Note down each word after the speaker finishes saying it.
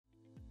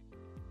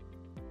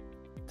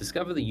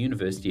Discover the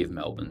University of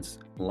Melbourne's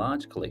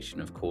large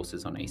collection of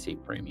courses on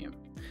EC Premium.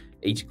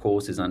 Each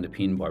course is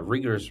underpinned by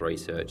rigorous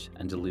research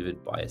and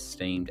delivered by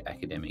esteemed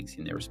academics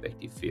in their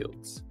respective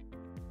fields.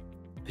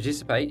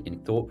 Participate in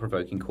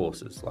thought-provoking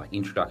courses like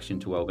Introduction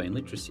to Wellbeing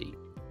Literacy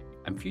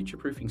and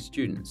future-proofing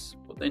students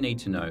what they need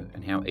to know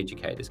and how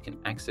educators can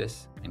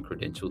access and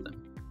credential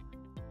them.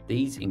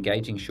 These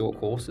engaging short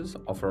courses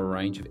offer a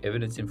range of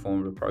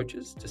evidence-informed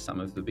approaches to some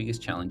of the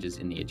biggest challenges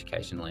in the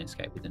education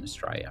landscape within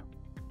Australia.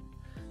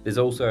 There's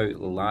also a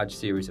large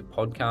series of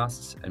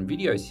podcasts and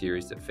video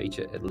series that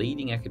feature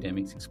leading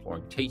academics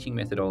exploring teaching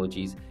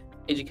methodologies,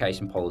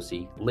 education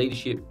policy,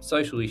 leadership,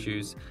 social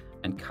issues,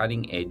 and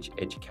cutting-edge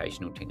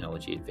educational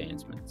technology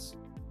advancements.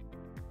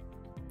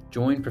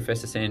 Join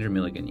Professor Sandra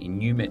Milligan in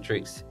New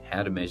Metrics,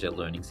 How to Measure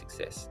Learning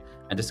Success,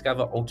 and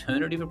discover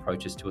alternative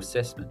approaches to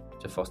assessment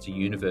to foster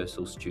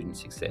universal student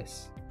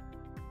success.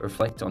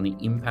 Reflect on the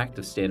impact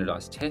of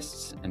standardised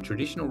tests and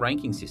traditional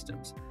ranking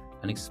systems,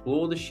 and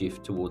explore the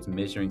shift towards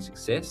measuring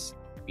success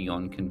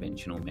beyond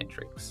conventional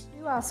metrics.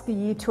 You ask a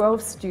Year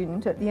 12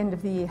 student at the end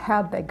of the year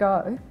how'd they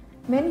go,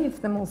 many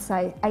of them will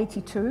say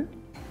 82.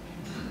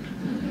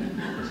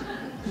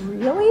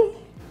 Really?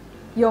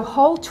 Your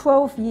whole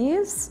 12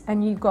 years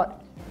and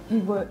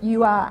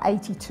you are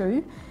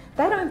 82?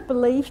 They don't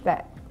believe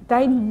that.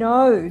 They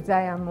know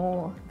they are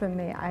more than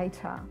their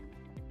ATAR.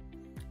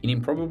 In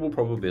Improbable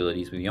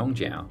Probabilities with Yong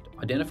Zhao,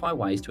 identify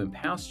ways to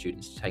empower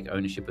students to take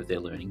ownership of their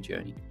learning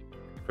journey.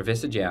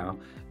 Professor Zhao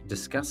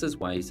discusses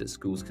ways that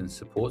schools can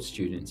support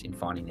students in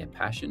finding their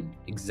passion,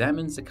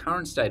 examines the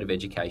current state of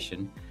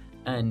education,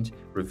 and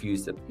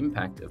reviews the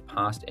impact of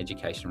past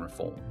education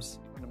reforms.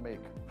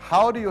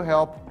 How do you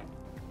help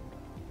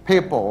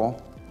people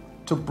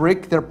to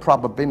break their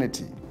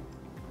probability?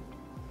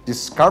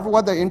 Discover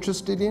what they're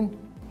interested in,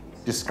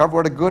 discover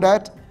what they're good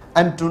at,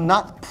 and do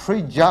not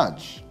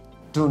prejudge.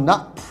 Do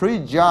not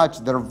prejudge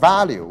their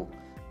value.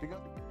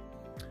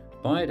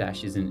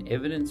 BioDash is an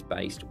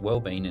evidence-based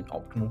wellbeing and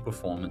optimal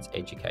performance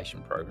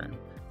education program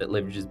that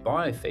leverages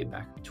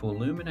biofeedback to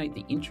illuminate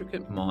the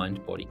intricate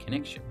mind-body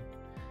connection.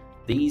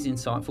 These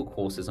insightful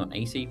courses on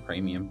EC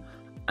Premium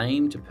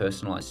aim to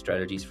personalise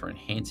strategies for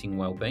enhancing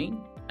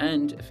wellbeing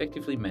and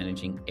effectively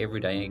managing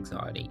everyday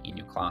anxiety in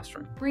your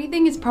classroom.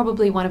 Breathing is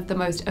probably one of the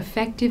most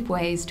effective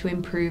ways to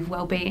improve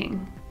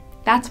wellbeing.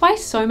 That's why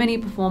so many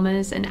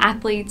performers and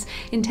athletes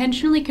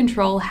intentionally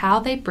control how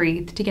they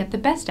breathe to get the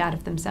best out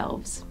of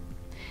themselves.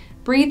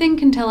 Breathing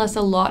can tell us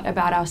a lot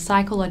about our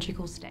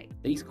psychological state.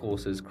 These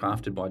courses,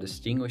 crafted by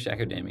distinguished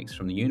academics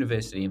from the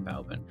University of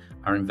Melbourne,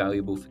 are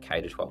invaluable for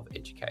K-12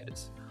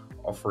 educators,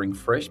 offering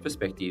fresh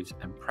perspectives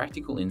and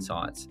practical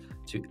insights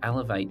to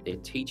elevate their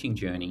teaching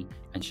journey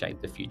and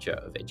shape the future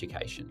of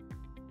education.